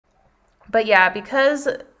But yeah, because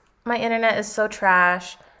my internet is so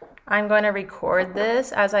trash, I'm going to record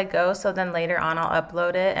this as I go, so then later on I'll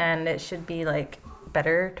upload it and it should be like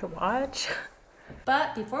better to watch.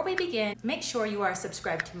 But before we begin, make sure you are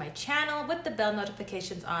subscribed to my channel with the bell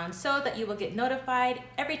notifications on so that you will get notified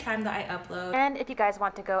every time that I upload. And if you guys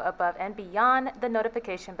want to go above and beyond the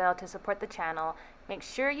notification bell to support the channel, make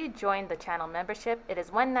sure you join the channel membership. It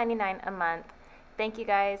is $1.99 a month. Thank you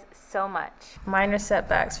guys so much. Minor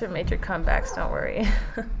setbacks for major comebacks, don't worry.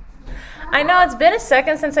 I know it's been a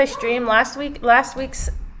second since I streamed last week's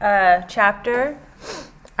chapter.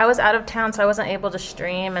 I was out of town, so I wasn't able to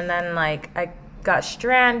stream, and then like I got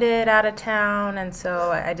stranded out of town, and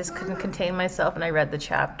so I just couldn't contain myself, and I read the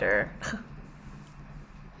chapter.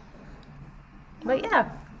 But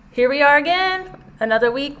yeah, here we are again,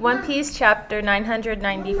 another week, One Piece chapter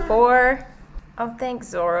 994. Oh, thanks,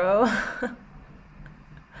 Zoro.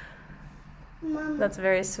 That's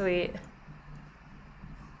very sweet.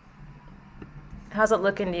 How's it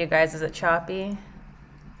looking to you guys? Is it choppy?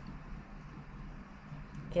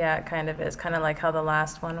 Yeah, it kind of is. Kind of like how the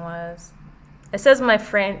last one was. It says my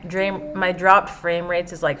dropped frame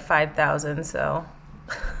rates is like 5,000, so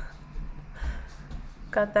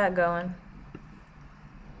got that going.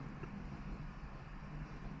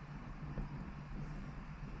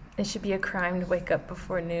 It should be a crime to wake up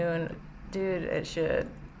before noon. Dude, it should.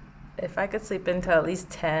 If I could sleep until at least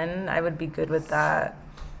 10, I would be good with that.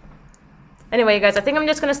 Anyway, you guys, I think I'm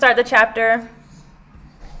just going to start the chapter.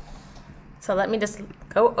 So let me just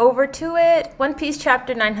go over to it. One Piece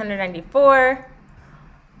chapter 994.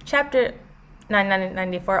 Chapter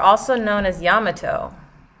 994, also known as Yamato.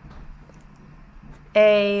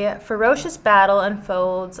 A ferocious battle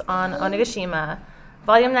unfolds on Onigashima.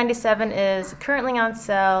 Volume 97 is currently on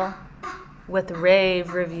sale with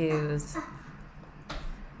rave reviews.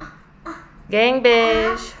 Gang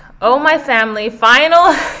Bish. Oh my family.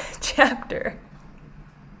 Final chapter.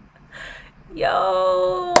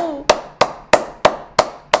 Yo.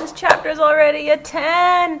 This chapter is already a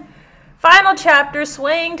 10. Final chapter.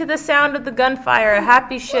 Swaying to the sound of the gunfire. A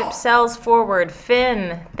happy ship sails forward.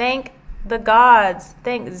 Finn. Thank the gods.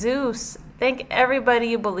 Thank Zeus. Thank everybody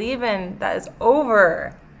you believe in. That is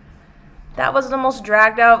over. That was the most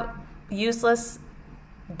dragged out, useless,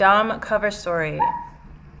 dumb cover story.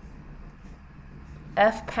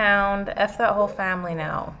 F pound. F that whole family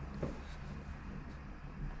now.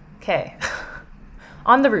 Okay.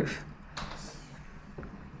 On the roof.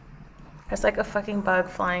 There's like a fucking bug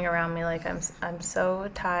flying around me. Like I'm so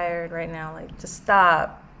tired right now. Like just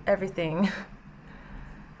stop everything.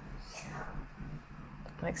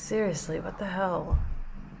 Like seriously, what the hell?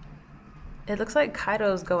 It looks like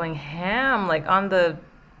Kaido's going ham like on the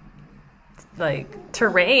like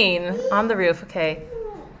terrain on the roof. Okay.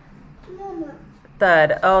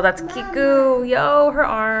 Thud. Oh, that's Kiku. Yo, her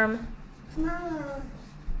arm.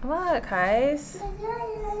 What, Kais?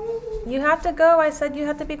 You have to go. I said you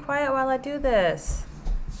have to be quiet while I do this.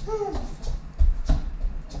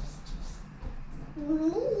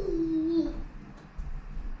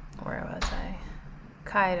 Where was I?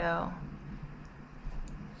 Kaido.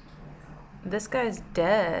 This guy's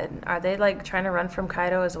dead. Are they like trying to run from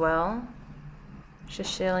Kaido as well?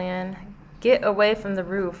 Shishilian. Get away from the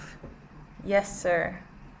roof. Yes, sir.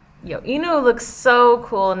 Yo, Inu looks so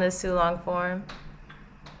cool in this Sulong form.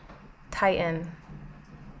 Titan.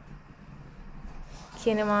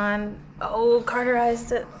 Kinemon. Oh,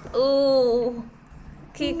 carterized it. Oh,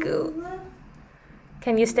 Kiku.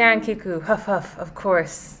 Can you stand, Kiku? Huff, huff, of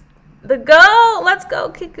course. The go! Let's go,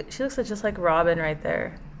 Kiku. She looks just like Robin right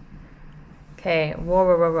there. Okay, whoa,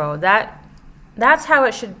 whoa, whoa, whoa. That's how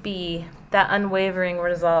it should be. That unwavering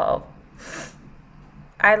resolve.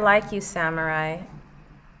 I like you, Samurai.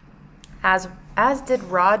 As did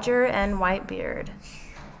Roger and Whitebeard.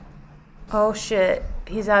 Oh shit,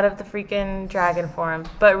 he's out of the freaking dragon form.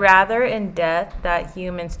 But rather in death that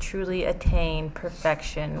humans truly attain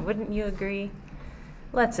perfection. Wouldn't you agree?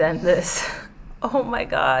 Let's end this. Oh my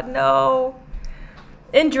god, no.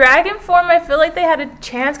 In dragon form, I feel like they had a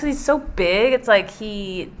chance because he's so big. It's like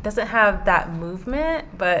he doesn't have that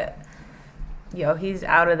movement, but yo, he's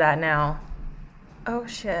out of that now. Oh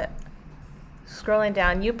shit. Scrolling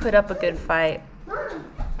down, you put up a good fight.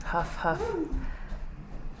 Huff, huff.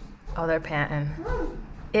 Oh, they're panting.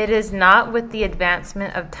 It is not with the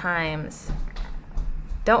advancement of times.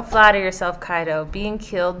 Don't flatter yourself, Kaido. Being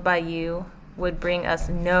killed by you would bring us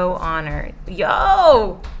no honor.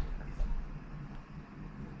 Yo!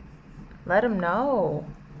 Let him know.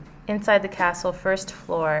 Inside the castle, first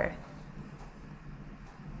floor.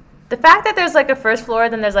 The fact that there's like a first floor,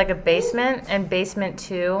 then there's like a basement and basement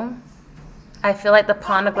 2. I feel like the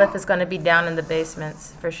poneglyph is going to be down in the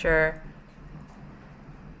basements for sure.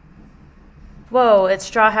 Whoa, it's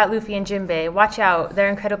Straw Hat, Luffy, and Jinbei. Watch out, they're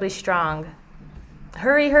incredibly strong.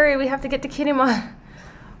 Hurry, hurry, we have to get to Kinemon.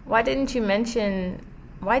 Why didn't you mention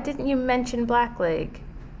Blackleg?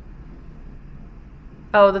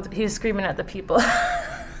 Oh, he was screaming at the people.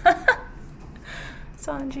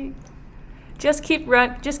 Sanji. Just keep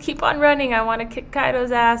on running. I want to kick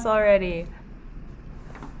Kaido's ass already.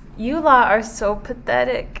 You lot are so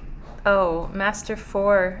pathetic. Oh, Master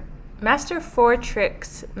Four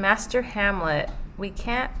Tricks, Master Hamlet. We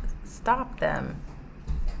can't stop them.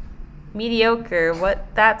 Mediocre.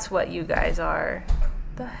 That's what you guys are.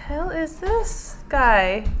 The hell is this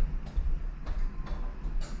guy?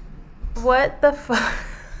 What the fuck?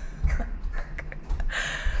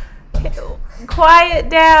 Quiet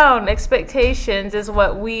down. Expectations is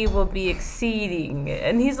what we will be exceeding.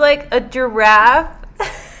 And he's like a giraffe.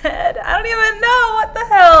 I don't even know what the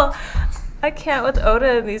hell. I can't with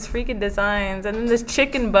Oda and these freaking designs. And then this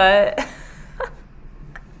chicken butt.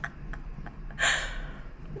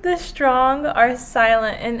 The strong are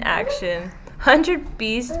silent in action. 100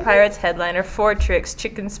 Beast Pirates headliner, 4 Tricks,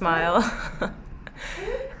 chicken smile.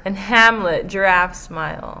 And Hamlet, giraffe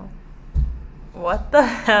smile. What the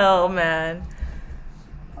hell, man?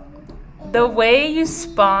 The way you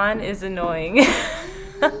spawn is annoying.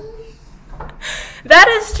 That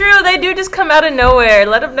is true. They do just come out of nowhere.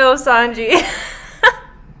 Let them know, Sanji.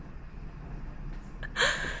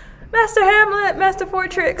 Master Hamlet, Master Four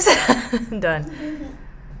Tricks. Done.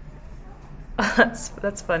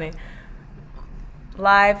 That's funny.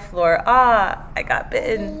 Live floor. Ah, I got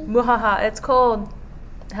bitten. Muhaha, it's cold.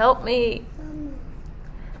 Help me.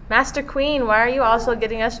 Master Queen, why are you also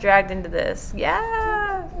getting us dragged into this?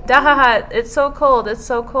 Yeah. Dahaha, it's so cold. It's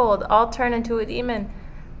so cold. I'll turn into a demon.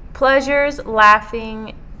 Pleasures,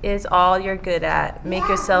 laughing is all you're good at. Make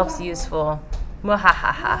yourselves useful.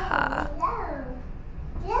 Muhahaha.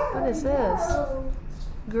 What is this?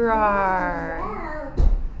 Grar.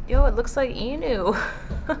 Yo, it looks like Inu.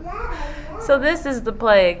 So this is the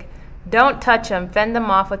plague. Don't touch them. Fend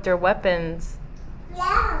them off with your weapons.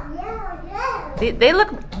 They look,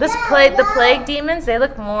 the plague demons, they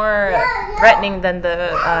look more threatening than the,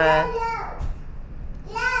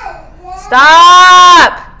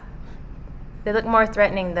 stop! They look more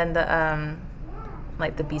threatening than the,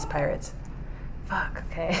 like the beast pirates. Fuck,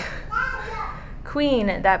 okay. Queen,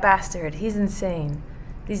 that bastard, he's insane.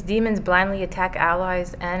 These demons blindly attack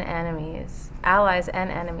allies and enemies.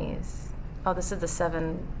 Oh, this is the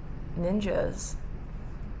 7 ninjas.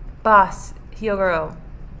 Boss, Hyogoro.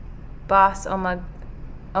 Boss Omasa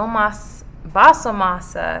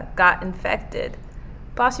got infected.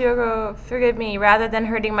 Boss Hyogoro, forgive me. Rather than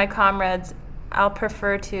hurting my comrades, I'll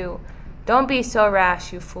prefer to. Don't be so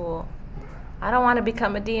rash, you fool. I don't want to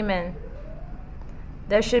become a demon.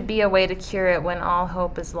 There should be a way to cure it when all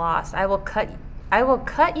hope is lost. I will cut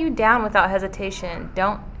you down without hesitation.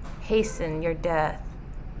 Don't hasten your death.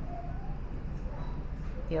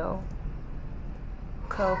 Yo.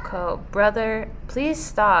 Coco. Brother, please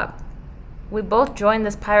stop. We both joined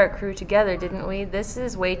this pirate crew together, didn't we? This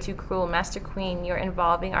is way too cruel. Master Queen, you're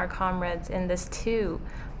involving our comrades in this too.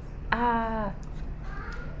 Ah.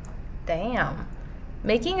 Damn.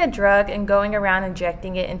 Making a drug and going around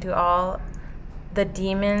injecting it into all the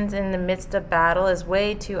demons in the midst of battle is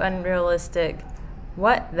way too unrealistic.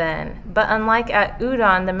 What then? But unlike at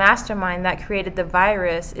Udon, the mastermind that created the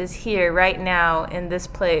virus is here right now in this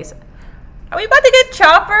place. Are we about to get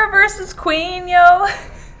Chopper versus Queen, yo?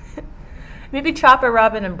 Maybe Chopper,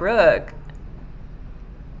 Robin, and Brooke.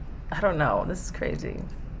 I don't know. This is crazy.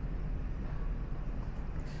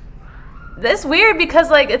 That's weird because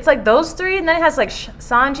like it's like those three, and then it has like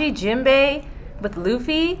Sanji, Jinbei with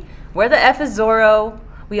Luffy. Where the F is Zoro?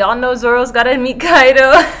 We all know Zoro's gotta meet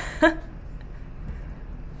Kaido.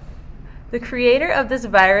 The creator of this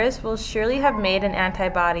virus will surely have made an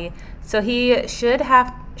antibody, so he should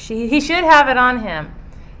have it on him.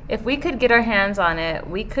 If we could get our hands on it,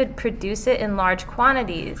 we could produce it in large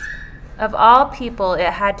quantities. Of all people,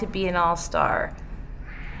 it had to be an all-star.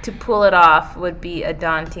 To pull it off would be a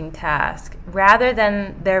daunting task. Rather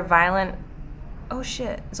than their violent... Oh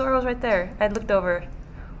shit, Zoro's right there. I looked over.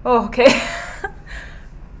 Oh, okay.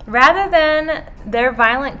 Rather than their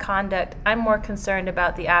violent conduct, I'm more concerned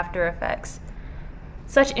about the after effects.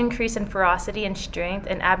 Such increase in ferocity and strength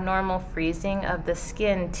and abnormal freezing of the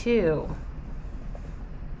skin, too.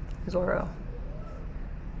 Zoro.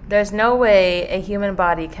 There's no way a human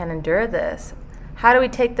body can endure this. How do we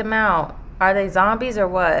take them out? Are they zombies or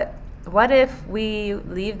what? What if we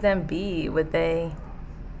leave them be? Would they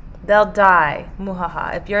They'll die.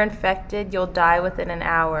 Muhaha. If you're infected, you'll die within an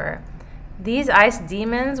hour. These ice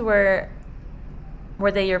demons were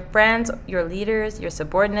they your friends, your leaders, your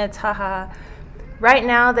subordinates? Haha. Right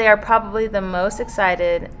now, they are probably the most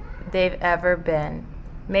excited they've ever been.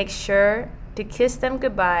 Make sure to kiss them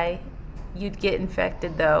goodbye. You'd get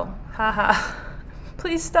infected though. Haha.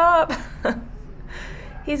 Please stop.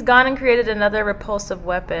 He's gone and created another repulsive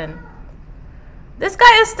weapon. This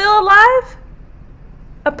guy is still alive?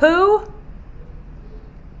 Apu?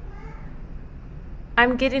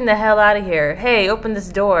 I'm getting the hell out of here. Hey, open this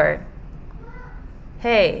door.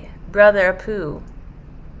 Hey, brother Apu.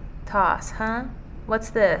 Toss, huh? What's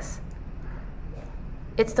this?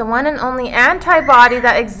 It's the one and only antibody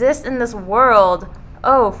that exists in this world.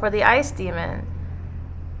 Oh, for the ice demon.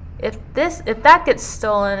 If that gets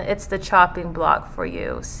stolen, it's the chopping block for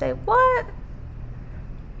you. Say what?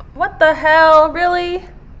 What the hell? Really?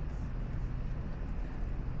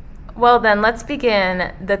 Well then, let's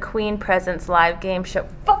begin the Queen Presence live game show.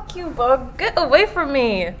 Fuck you, bug. Get away from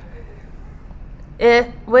me.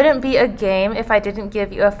 It wouldn't be a game if I didn't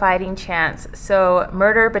give you a fighting chance. So,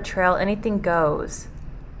 murder, betrayal, anything goes.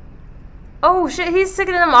 Oh shit, he's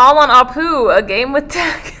sticking them all on Apu. A game with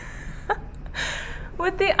tech.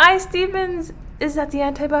 With the ice demons. Is that the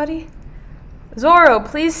antibody? Zoro,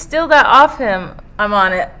 please steal that off him. I'm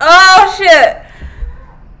on it. Oh shit!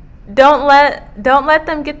 Don't let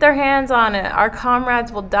them get their hands on it. Our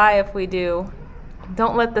comrades will die if we do.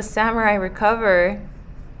 Don't let the samurai recover.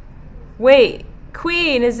 Wait,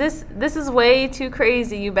 Queen, this is way too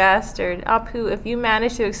crazy, you bastard. Apu, if you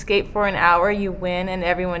manage to escape for an hour, you win and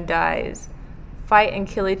everyone dies. Fight and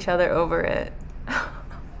kill each other over it.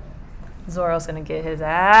 Zoro's gonna get his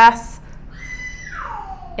ass.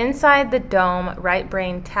 Inside the dome, right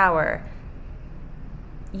brain tower.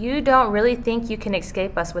 You don't really think you can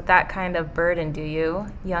escape us with that kind of burden, do you,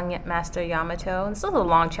 young Master Yamato? This is a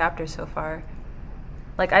long chapter so far.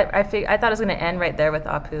 Like, I thought it was going to end right there with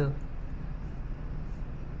Apu.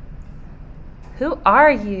 Who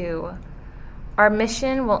are you? Our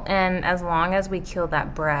mission will end as long as we kill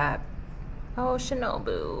that brat. Oh,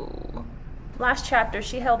 Shinobu. Last chapter,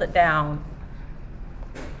 she held it down.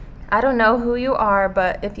 I don't know who you are,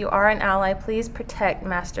 but if you are an ally, please protect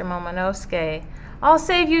Master Momonosuke. I'll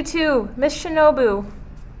save you too, Miss Shinobu.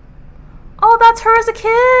 Oh, that's her as a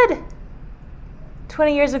kid!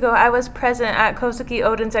 20 years ago, I was present at Kosuke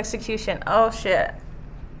Oden's execution. Oh, shit.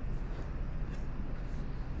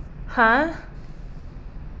 Huh?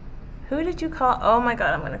 Who did you call? Oh my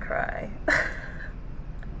god, I'm gonna cry.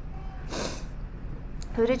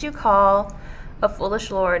 Who did you call a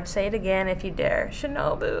foolish lord? Say it again if you dare.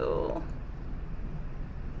 Shinobu.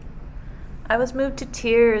 I was moved to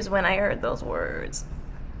tears when I heard those words.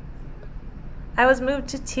 I was moved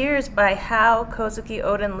to tears by how Kosuke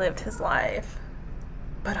Oden lived his life.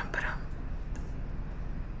 Ba-dum-ba-dum.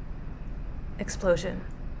 Explosion.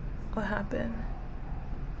 What happened?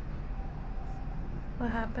 What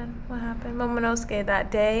happened? What happened? Momonosuke,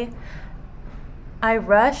 that day, I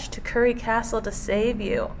rushed to Curry Castle to save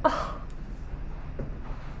you. Oh.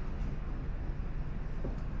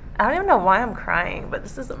 I don't even know why I'm crying, but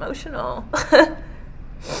this is emotional.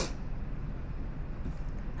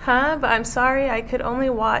 Huh? But I'm sorry, I could only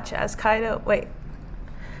watch as Kaido... Wait.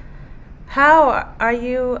 How are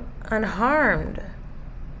you unharmed?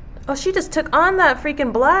 Oh, she just took on that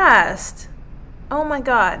freaking blast. Oh my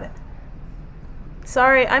god.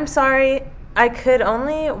 Sorry, I'm sorry. I could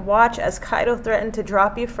only watch as Kaido threatened to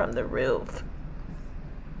drop you from the roof.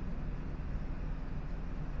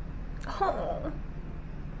 Oh.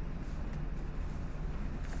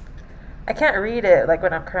 I can't read it like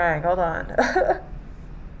when I'm crying. Hold on.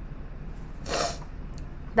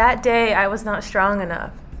 That day, I was not strong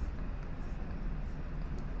enough.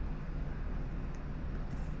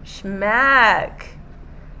 Schmack.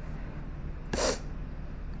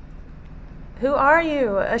 Who are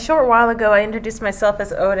you? A short while ago, I introduced myself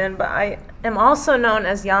as Oden, but I am also known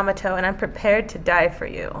as Yamato, and I'm prepared to die for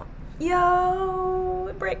you.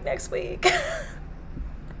 Yo, break next week.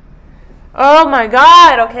 Oh my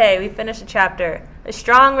god! Okay, we finished the chapter. A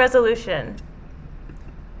strong resolution.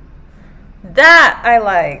 That I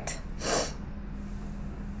liked.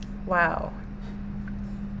 Wow.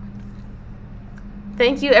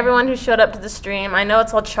 Thank you everyone who showed up to the stream. I know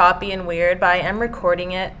it's all choppy and weird, but I am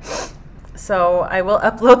recording it. So I will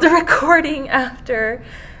upload the recording after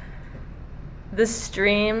the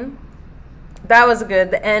stream. That was good.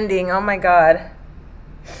 The ending. Oh my god.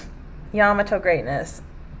 Yamato greatness.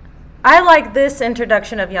 I like this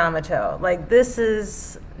introduction of Yamato. Like this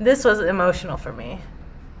was emotional for me.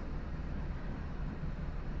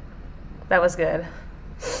 That was good.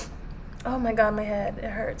 Oh my god, my head. It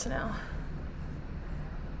hurts now.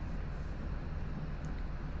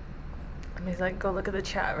 Let me like go look at the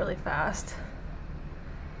chat really fast.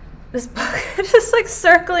 This bug is just like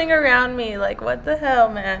circling around me. Like, what the hell,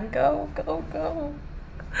 man? Go, go, go.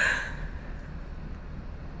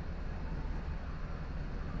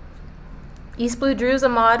 East Blue Drew's a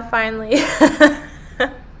mod finally.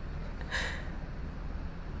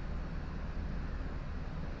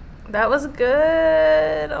 That was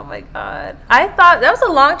good. Oh my god. I thought that was a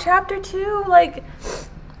long chapter too. Like,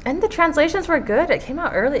 and the translations were good. It came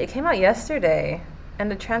out early. It came out yesterday. And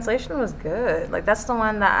the translation was good. Like, that's the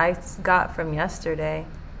one that I got from yesterday.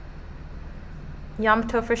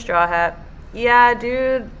 Yamato for Straw Hat. Yeah,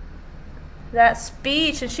 dude. That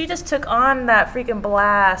speech. And she just took on that freaking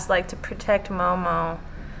blast, like, to protect Momo.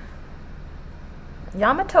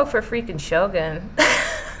 Yamato for freaking Shogun.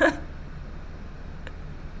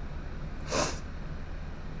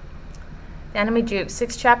 The anime juke.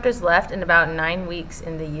 6 chapters left and about 9 weeks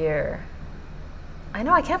in the year. I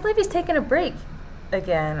know. I can't believe he's taking a break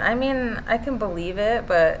again. I mean, I can believe it,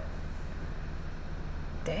 but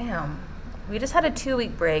damn. We just had a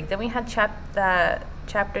 2-week break. Then we had chapter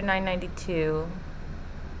 992.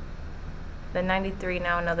 Then 93,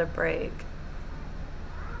 now another break.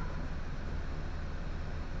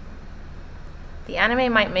 The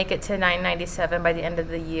anime might make it to 997 by the end of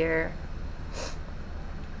the year.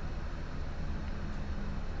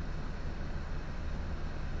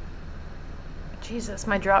 Jesus,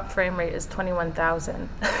 my drop frame rate is 21,000.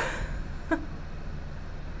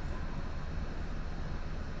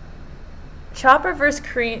 Chopper versus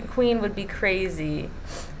Queen would be crazy.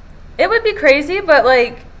 It would be crazy, but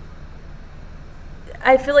like,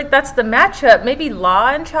 I feel like that's the matchup. Maybe Law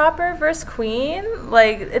and Chopper versus Queen.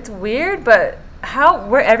 Like, it's weird, but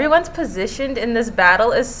where everyone's positioned in this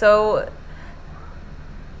battle is so,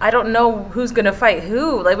 I don't know who's gonna fight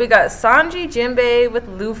who. Like, we got Sanji, Jinbei with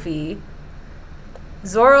Luffy.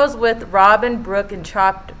 Zoro's with Robin, Brook, and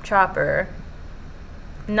Chopper.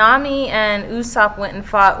 Nami and Usopp went and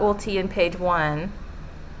fought Ulti in page 1.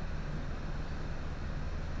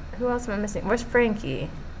 Who else am I missing? Where's Frankie?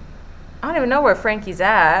 I don't even know where Frankie's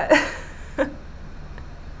at.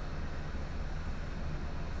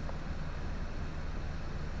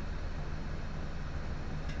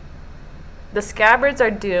 The Scabbards are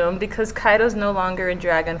doomed because Kaido's no longer in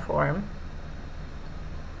dragon form.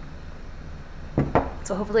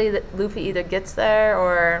 So hopefully Luffy either gets there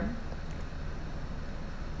or...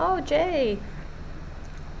 Oh, Jay.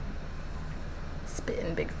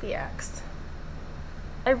 Spittin' big fiax.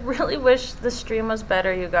 I really wish the stream was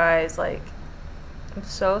better, you guys. Like, I'm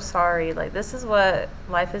so sorry. Like, this is what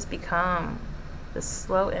life has become. This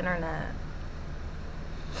slow internet.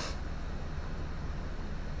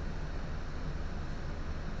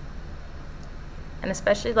 And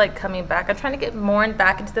especially like coming back, I'm trying to get more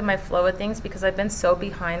back into my flow of things because I've been so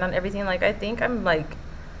behind on everything. Like, I think I'm like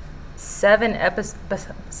 7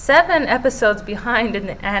 episodes behind in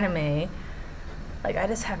the anime. Like, I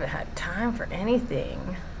just haven't had time for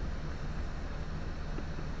anything.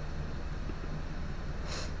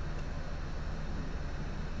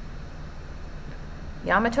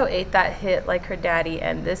 Yamato ate that hit like her daddy,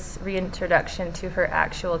 and this reintroduction to her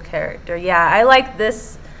actual character. Yeah, I like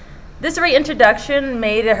this. This reintroduction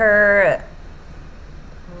made her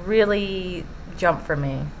really jump for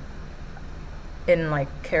me in like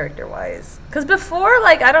character wise. Cause before,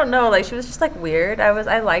 like, I don't know, like she was just like weird.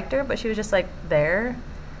 I liked her, but she was just like there,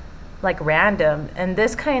 like random. And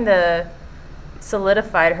this kind of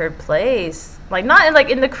solidified her place. Like not like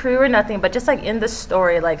in the crew or nothing, but just like in the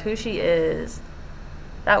story, like who she is.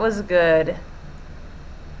 That was good.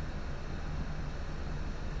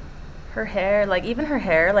 Her hair, like even her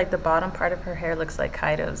hair, like the bottom part of her hair looks like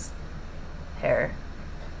Kaido's hair.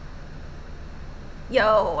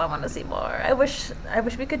 Yo, I want to see more. I wish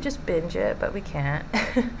we could just binge it, but we can't.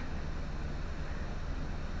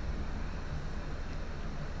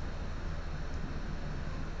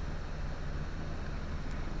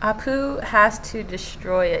 Apu has to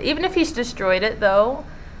destroy it. Even if he's destroyed it, though,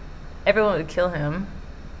 everyone would kill him.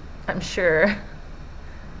 I'm sure.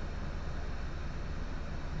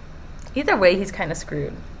 Either way, he's kind of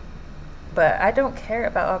screwed. But I don't care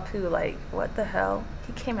about Apu. Like, what the hell?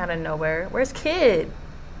 He came out of nowhere. Where's Kid?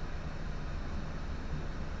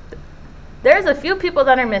 There's a few people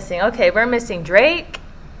that are missing. Okay, we're missing Drake.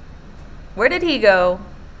 Where did he go?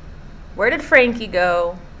 Where did Frankie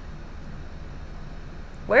go?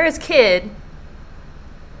 Where is Kid?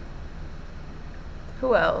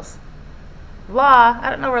 Who else? Law. I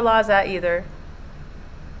don't know where Law's at either.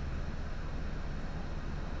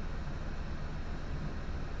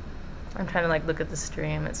 I'm trying to like look at the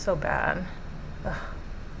stream. It's so bad. Ugh.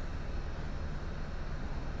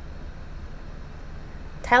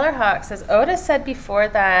 Tyler Hawk says, Oda said before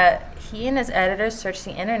that he and his editors search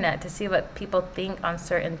the internet to see what people think on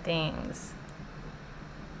certain things.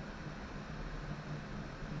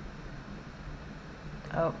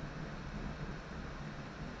 Oh.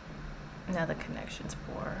 Now the connection's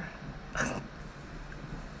poor.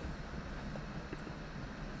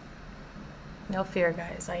 No fear,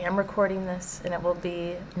 guys. I am recording this and it will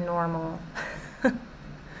be normal.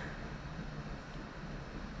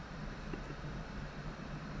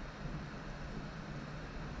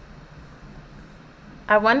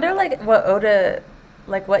 I wonder like what Oda,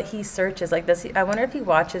 like what he searches. Like does he, I wonder if he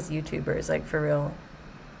watches YouTubers like for real.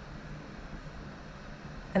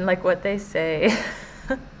 And like what they say.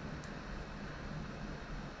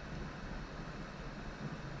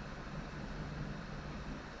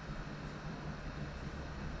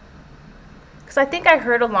 Because I think I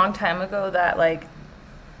heard a long time ago that like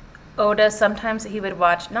Oda, sometimes he would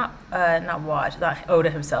watch, not Oda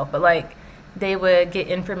himself, but like they would get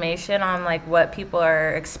information on like what people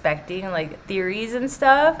are expecting, like theories and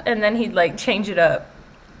stuff, and then he'd like change it up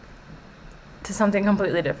to something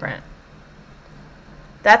completely different.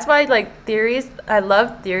 That's why like theories, I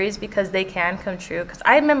love theories because they can come true. Because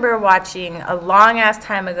I remember watching a long ass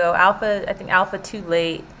time ago, I think Alpha Too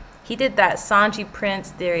Late, he did that Sanji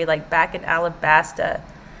Prince theory like back in Alabasta.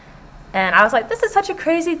 And I was like, this is such a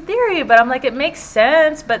crazy theory, but I'm like, it makes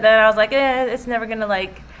sense. But then I was like, it's never gonna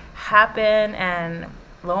like happen. And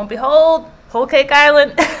lo and behold, Whole Cake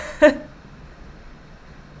Island.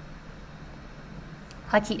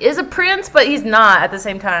 Like he is a prince, but he's not at the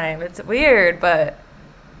same time. It's weird, but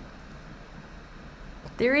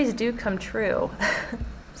theories do come true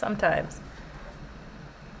sometimes.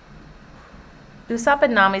 Usopp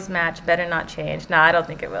and Nami's match better not change. Nah, I don't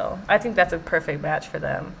think it will. I think that's a perfect match for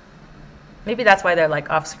them. Maybe that's why they're like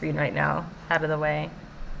off screen right now, out of the way.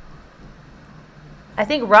 I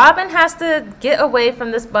think Robin has to get away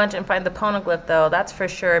from this bunch and find the poneglyph though, that's for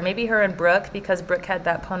sure. Maybe her and Brooke, because Brooke had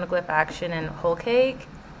that poneglyph action in Whole Cake.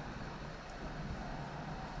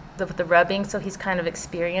 With the rubbing, so he's kind of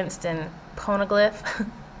experienced in poneglyph.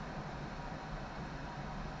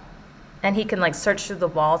 And he can like search through the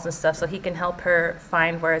walls and stuff, so he can help her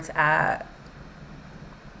find where it's at.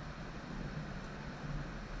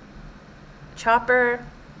 Chopper,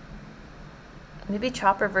 maybe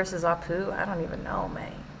Chopper versus Apu. I don't even know,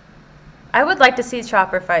 man. I would like to see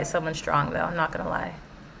Chopper fight someone strong though, I'm not gonna lie.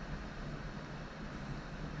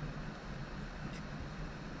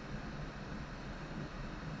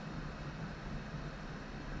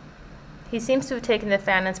 He seems to have taken the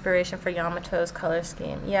fan inspiration for Yamatoo's color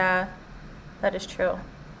scheme. Yeah, that is true.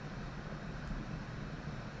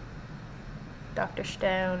 Dr.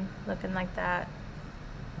 Stone, looking like that.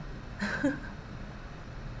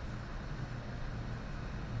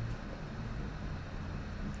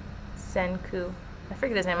 Senku. I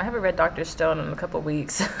forget his name. I haven't read Dr. Stone in a couple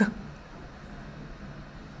weeks.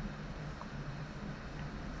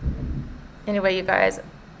 Anyway, you guys,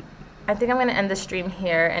 I think I'm going to end the stream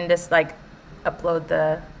here and just like upload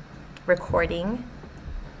the recording.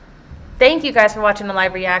 Thank you guys for watching the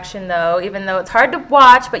live reaction though, even though it's hard to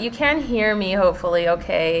watch, but you can hear me hopefully,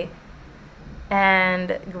 okay?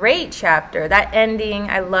 And great chapter. That ending,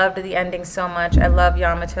 I loved the ending so much. I love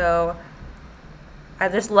Yamato. I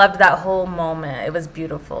just loved that whole moment. It was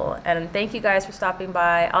beautiful. And thank you guys for stopping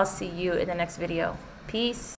by. I'll see you in the next video. Peace.